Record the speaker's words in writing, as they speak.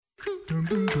Welcome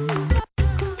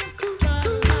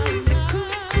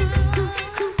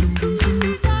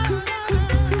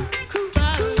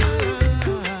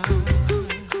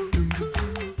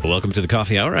to the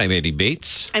Coffee Hour. I'm Andy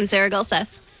Bates. I'm Sarah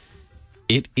Gulseth.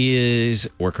 It is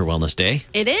Worker Wellness Day.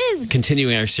 It is.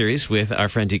 Continuing our series with our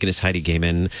friend Deaconess Heidi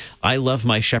Gaiman.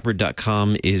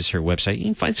 ilovemyshepherd.com is her website. You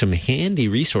can find some handy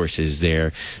resources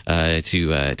there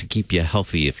to keep you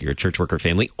healthy if you're a church worker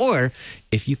family, or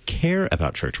if you care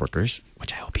about church workers,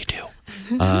 which I hope you do.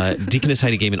 Deaconess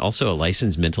Heidi Gaiman, also a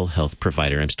licensed mental health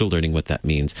provider. I'm still learning what that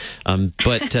means.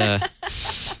 But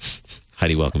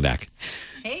Heidi, welcome back.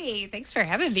 Hey, thanks for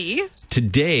having me.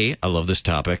 Today, I love this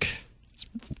topic. It's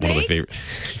one of my favorite.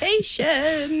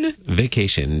 Vacation.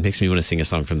 Vacation. Makes me want to sing a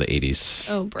song from the 80s.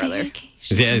 Oh, brother.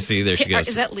 Vacation. Yeah, see, there she goes.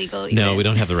 Is that legal? No, we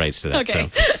don't have the rights to that. Okay.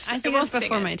 So. I think it's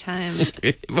before my time.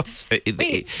 Wait,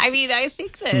 I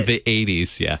think that... The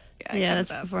 80s, yeah. Yeah,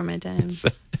 that's before my time.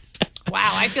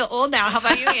 Wow, I feel old now. How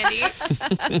about you, Andy?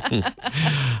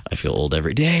 I feel old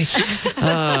every day.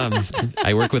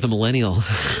 I work with a millennial.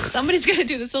 Somebody's going to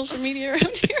do the social media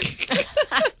around here.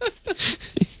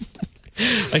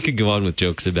 I could go on with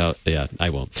jokes about... Yeah, I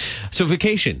won't. So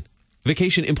vacation.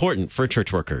 Vacation important for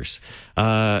church workers.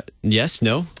 Yes,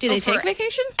 no? Do they take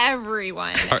vacation?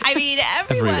 Everyone.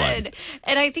 Everyone.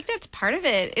 And I think that's part of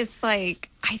it. It's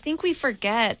like, I think we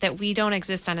forget that we don't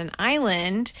exist on an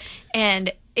island,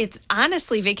 and it's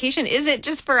honestly, vacation isn't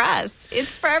just for us.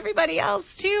 It's for everybody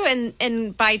else too.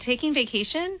 And by taking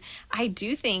vacation, I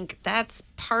do think that's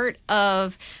part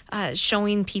of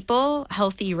showing people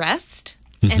healthy rest.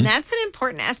 Mm-hmm. And that's an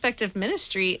important aspect of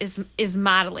ministry is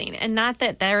modeling, and not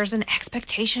that there's an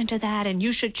expectation to that and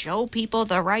you should show people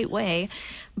the right way.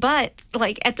 But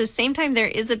like at the same time, there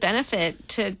is a benefit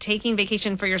to taking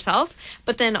vacation for yourself.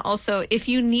 But then also, if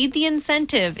you need the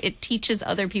incentive, it teaches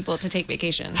other people to take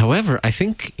vacation. However, I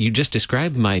think you just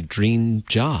described my dream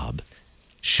job.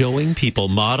 Showing people,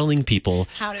 modeling people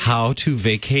how to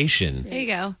vacation. There you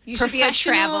go. You should be a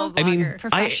travel blogger. I mean,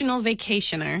 professional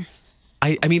vacationer.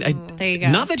 There you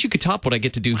go. Not that you could top what I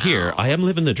get to do here. I am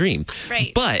living the dream.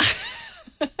 Right. But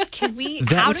can we?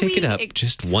 That would take it up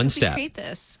just one step. Create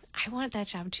this. I want that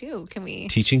job too. Can we?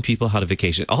 Teaching people how to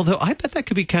vacation. Although I bet that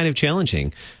could be kind of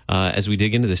challenging as we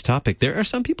dig into this topic. There are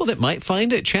some people that might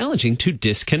find it challenging to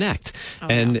disconnect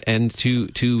and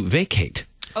to vacate.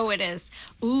 Oh, it is.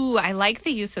 Ooh, I like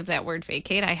the use of that word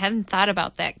vacate. I hadn't thought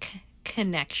about that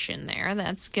connection there.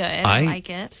 That's good. I like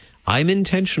it. I'm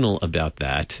intentional about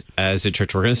that as a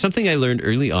church worker. And it's something I learned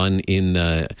early on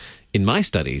in my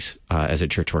studies as a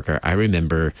church worker. I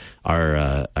remember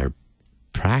our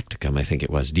practicum, I think it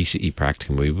was, DCE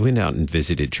practicum. We went out and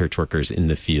visited church workers in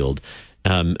the field,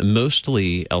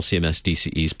 mostly LCMS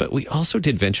DCEs, but we also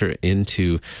did venture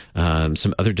into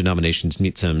some other denominations,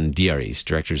 meet some DREs,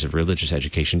 Directors of Religious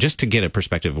Education, just to get a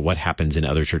perspective of what happens in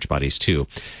other church bodies too.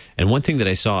 And one thing that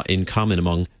I saw in common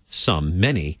among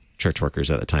many church workers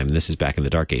at the time, and this is back in the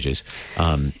dark ages,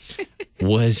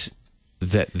 was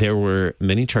that there were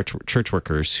many church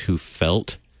workers who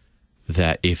felt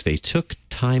that if they took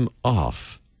time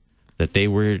off, that they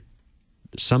were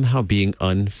somehow being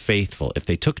unfaithful. If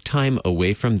they took time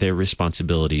away from their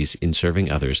responsibilities in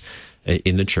serving others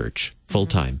in the church full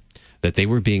time, that they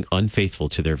were being unfaithful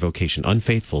to their vocation,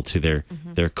 unfaithful to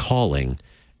their calling,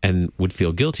 and would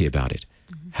feel guilty about it.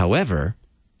 However,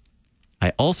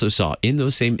 I also saw in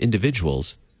those same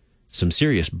individuals some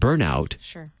serious burnout.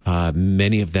 Sure.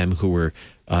 Many of them who were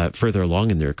further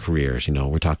along in their careers,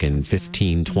 we're talking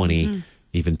 15, 20,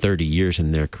 even 30 years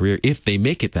in their career. If they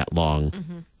make it that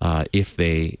long, if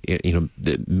they,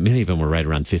 many of them were right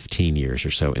around 15 years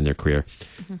or so in their career,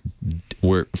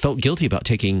 felt guilty about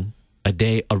taking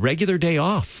a regular day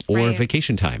off or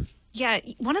vacation time. Yeah,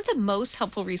 one of the most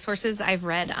helpful resources I've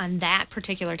read on that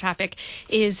particular topic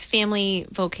is Family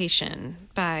Vocation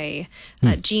by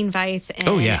Jean Veith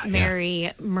and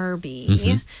Mary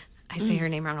Murby. I say her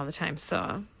name wrong all the time,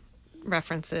 so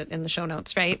reference it in the show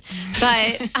notes, right?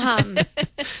 But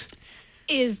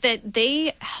is that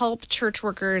they help church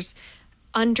workers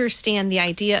understand the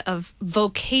idea of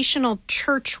vocational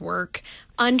church work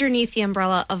underneath the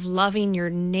umbrella of loving your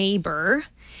neighbor,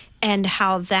 and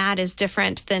how that is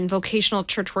different than vocational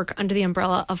church work under the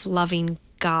umbrella of loving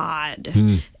God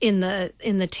in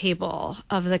the table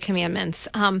of the commandments.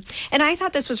 And I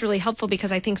thought this was really helpful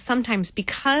because I think sometimes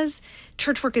because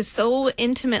church work is so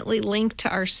intimately linked to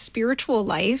our spiritual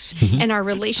life and our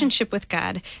relationship with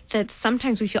God, that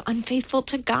sometimes we feel unfaithful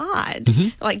to God,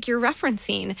 like you're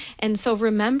referencing. And so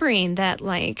remembering that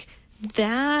like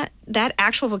that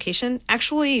actual vocation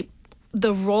actually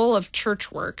the role of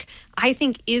church work, I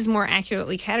think, is more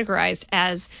accurately categorized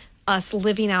as us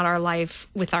living out our life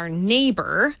with our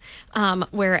neighbor,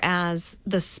 whereas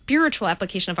the spiritual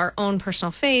application of our own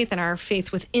personal faith and our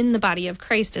faith within the body of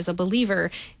Christ as a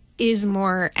believer is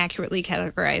more accurately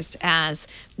categorized as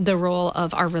the role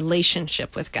of our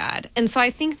relationship with God. And so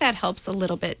I think that helps a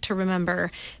little bit to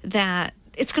remember that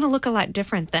it's going to look a lot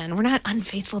different then. We're not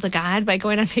unfaithful to God by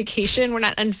going on vacation. We're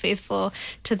not unfaithful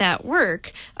to that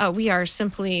work. We are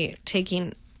simply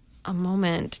taking a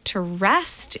moment to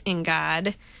rest in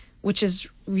God, which is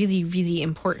really, really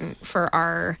important for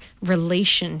our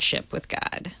relationship with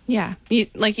God. Yeah.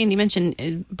 Like Andy mentioned,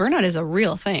 burnout is a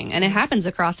real thing, and it happens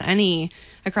across any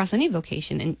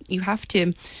vocation. And you have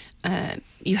to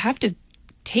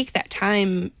take that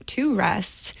time to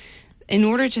rest in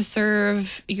order to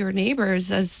serve your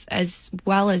neighbors as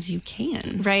well as you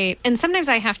can. Right. And sometimes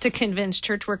I have to convince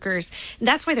church workers.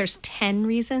 That's why there's 10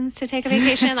 reasons to take a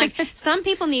vacation. Like, some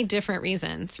people need different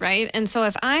reasons, right? And so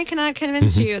if I cannot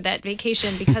convince you that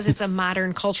vacation, because it's a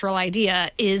modern cultural idea,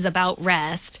 is about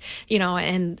rest,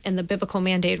 and the biblical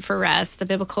mandate for rest, the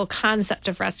biblical concept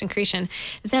of rest and creation,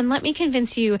 then let me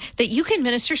convince you that you can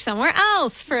minister somewhere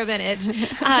else for a minute.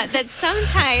 That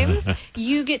sometimes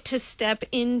you get to step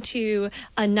into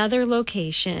another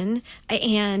location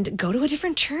and go to a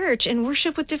different church and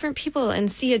worship with different people and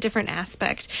see a different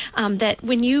aspect. That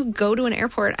when you go to an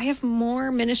airport, I have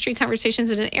more ministry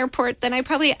conversations in an airport than I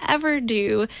probably ever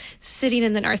do sitting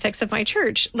in the narthex of my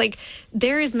church. Like,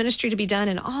 there is ministry to be done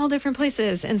in all different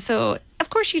places. And so,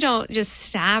 of course, you don't just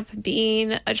stop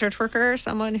being a church worker,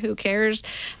 someone who cares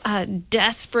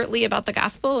desperately about the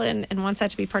gospel and wants that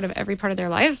to be part of every part of their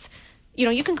lives.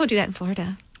 You can go do that in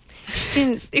Florida.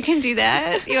 You can do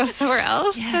that, somewhere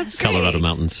else. Yeah. That's great. Colorado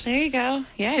mountains. There you go.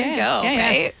 Yeah, there you go. Yeah,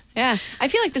 right? Yeah. I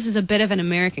feel like this is a bit of an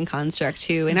American construct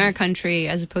too. In our country,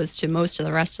 as opposed to most of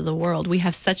the rest of the world, we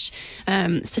have such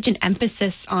an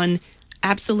emphasis on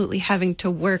absolutely having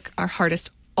to work our hardest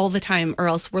all the time, or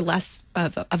else we're less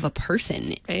of a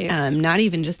person. Right. Not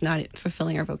even just not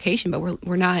fulfilling our vocation, but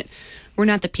we're not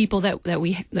the people that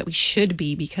we should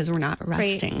be, because we're not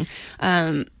resting.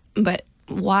 Right. But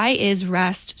why is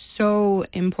rest so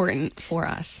important for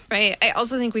us? Right. I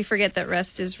also think we forget that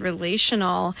rest is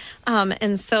relational.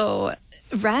 And so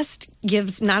rest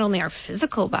gives not only our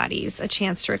physical bodies a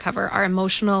chance to recover, our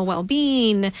emotional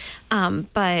well-being,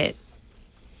 but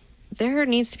there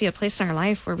needs to be a place in our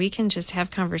life where we can just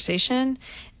have conversation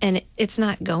and it's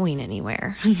not going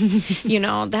anywhere.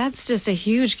 That's just a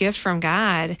huge gift from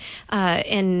God.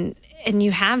 And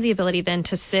you have the ability then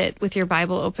to sit with your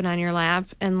Bible open on your lap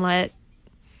and let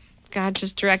God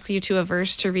just direct you to a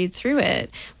verse to read through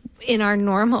it. In our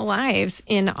normal lives,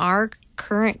 in our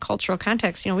current cultural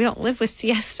context, we don't live with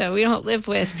siesta. We don't live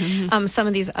with some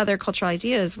of these other cultural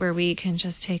ideas where we can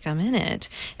just take a minute.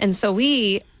 And so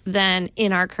we then,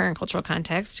 in our current cultural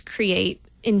context, create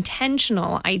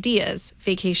intentional ideas,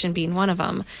 vacation being one of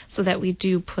them, so that we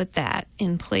do put that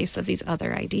in place of these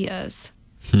other ideas.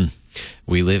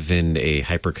 We live in a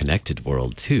hyper-connected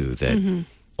world, too, that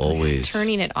always...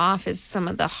 Turning it off is some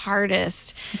of the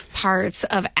hardest parts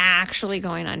of actually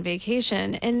going on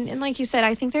vacation. And like you said,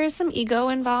 I think there is some ego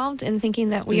involved in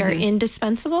thinking that we are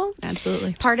indispensable.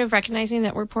 Absolutely. Part of recognizing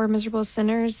that we're poor, miserable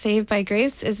sinners saved by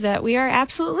grace is that we are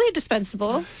absolutely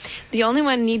dispensable. The only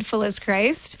one needful is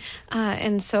Christ.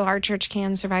 And so our church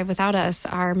can survive without us.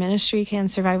 Our ministry can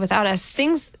survive without us.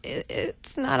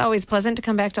 It's not always pleasant to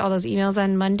come back to all those emails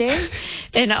on Monday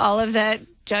and all of that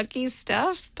junky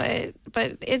stuff, but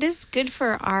it is good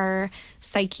for our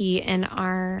psyche and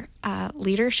our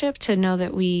leadership to know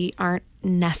that we aren't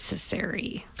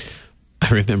necessary. I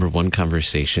remember one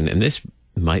conversation, and this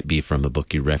might be from a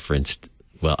book you referenced.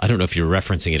 Well, I don't know if you were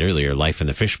referencing it earlier, Life in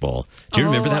the Fishbowl. Do you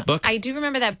remember that book? I do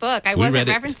remember that book. I wasn't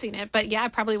referencing it, but yeah, I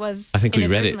probably was. I think we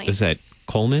read it. Was that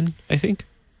Coleman, I think?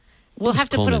 We'll have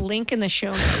to put a link in the show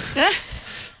notes.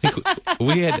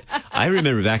 I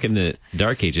remember back in the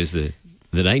dark ages, the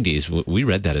 90s, we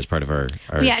read that as part of our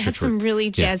yeah, it had some really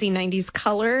jazzy 90s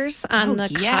colors on the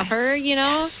cover,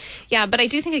 Yes. Yeah, but I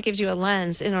do think it gives you a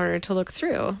lens in order to look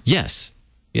through. Yes.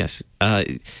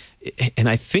 And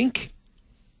I think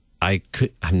I'm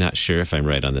not sure if I'm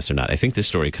right on this or not. I think this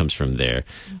story comes from there.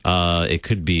 It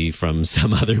could be from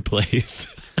some other place.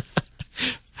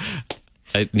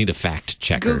 I need a fact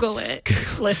checker. Google it,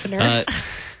 listener.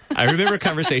 I remember a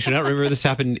conversation. I don't remember if this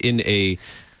happened in a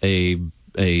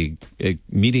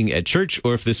meeting at church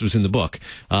or if this was in the book,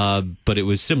 but it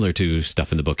was similar to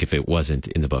stuff in the book if it wasn't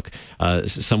in the book. A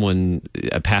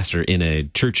pastor in a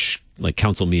church like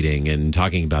council meeting and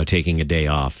talking about taking a day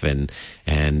off and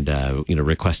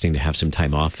requesting to have some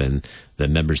time off, and the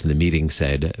members in the meeting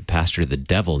said, "Pastor, the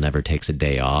devil never takes a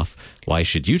day off. Why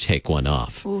should you take one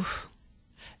off?" Oof.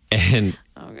 And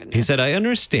he said, "I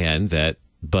understand that,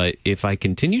 but if I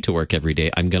continue to work every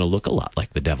day, I'm going to look a lot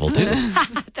like the devil too."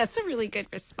 That's a really good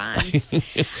response.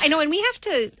 I know, and we have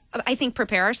to, I think,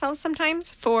 prepare ourselves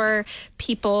sometimes for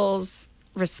people's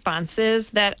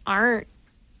responses that aren't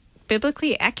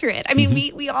biblically accurate. I mean,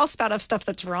 we all spout off stuff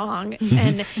that's wrong,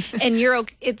 and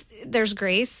there's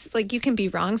grace. Like, you can be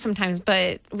wrong sometimes,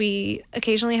 but we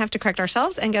occasionally have to correct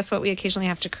ourselves, and guess what? We occasionally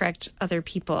have to correct other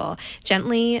people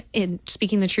gently, in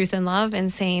speaking the truth in love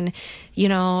and saying,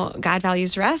 God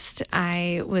values rest.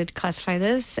 I would classify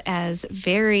this as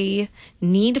very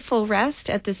needful rest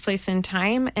at this place in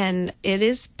time, and it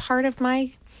is part of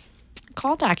my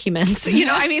call documents.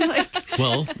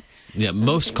 Well, yeah,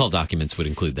 most call documents would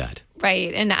include that.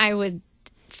 Right. And I would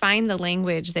find the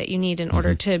language that you need in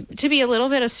order to be a little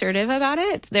bit assertive about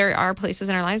it. There are places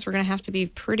in our lives we're going to have to be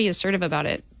pretty assertive about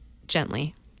it,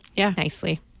 gently. Yeah.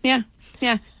 Nicely. Yeah.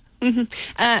 Yeah. Mm-hmm.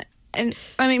 And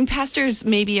I mean, pastors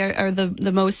maybe are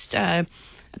the most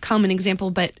common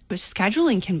example, but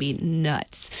scheduling can be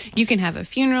nuts. You can have a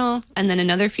funeral and then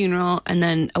another funeral and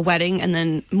then a wedding and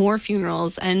then more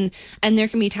funerals. And there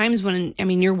can be times when,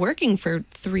 you're working for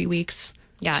 3 weeks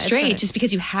straight just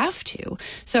because you have to.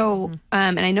 So,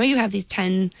 and I know you have these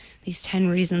 10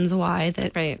 reasons why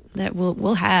that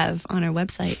we'll have on our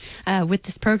website with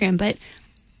this program, but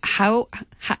how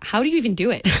do you even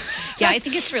do it? Yeah, I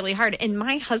think it's really hard. And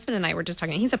my husband and I were just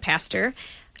talking, he's a pastor.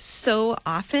 So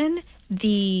often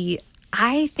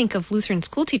I think of Lutheran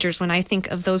school teachers when I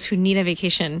think of those who need a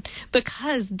vacation,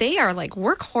 because they are like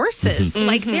workhorses.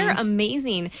 Like, they're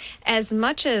amazing. As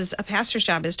much as a pastor's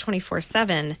job is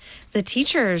 24/7, the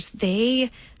teachers,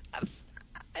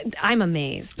 I'm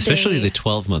amazed. Especially the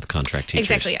 12-month contract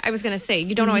teachers. Exactly. I was going to say,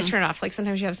 you don't always turn it off. Like,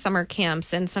 sometimes you have summer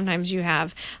camps, and sometimes you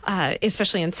have,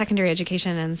 especially in secondary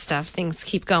education and stuff, things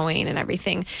keep going and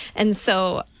everything. And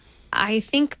so I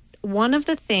think one of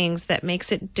the things that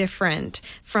makes it different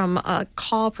from a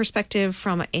call perspective,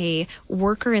 from a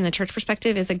worker in the church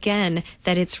perspective, is, again,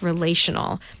 that it's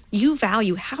relational. How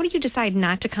do you decide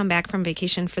not to come back from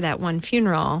vacation for that one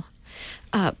funeral?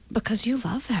 Because you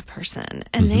love that person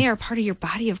and they are part of your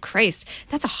body of Christ.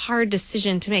 That's a hard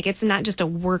decision to make. It's not just a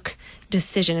work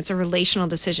decision. It's a relational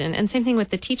decision. And same thing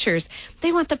with the teachers.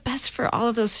 They want the best for all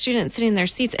of those students sitting in their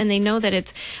seats, and they know that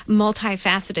it's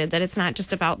multifaceted, that it's not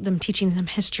just about them teaching them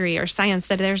history or science,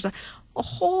 that there's a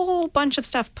whole bunch of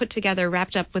stuff put together,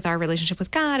 wrapped up with our relationship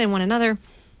with God and one another.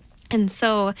 And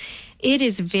so it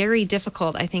is very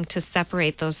difficult, I think, to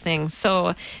separate those things.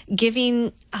 So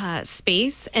giving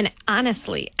space and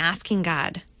honestly asking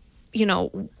God,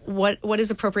 what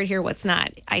is appropriate here, what's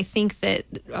not. I think that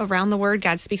around the Word,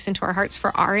 God speaks into our hearts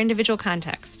for our individual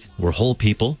context. We're whole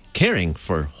people, caring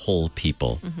for whole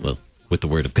people. Well, with the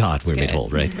Word of God, we're made whole,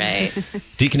 right? Right.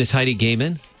 Deaconess Heidi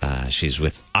Gaiman,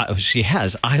 she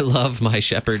has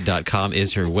ilovemyshepherd.com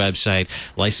is her website,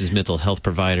 licensed mental health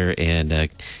provider, and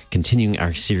continuing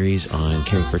our series on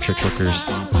caring for church workers.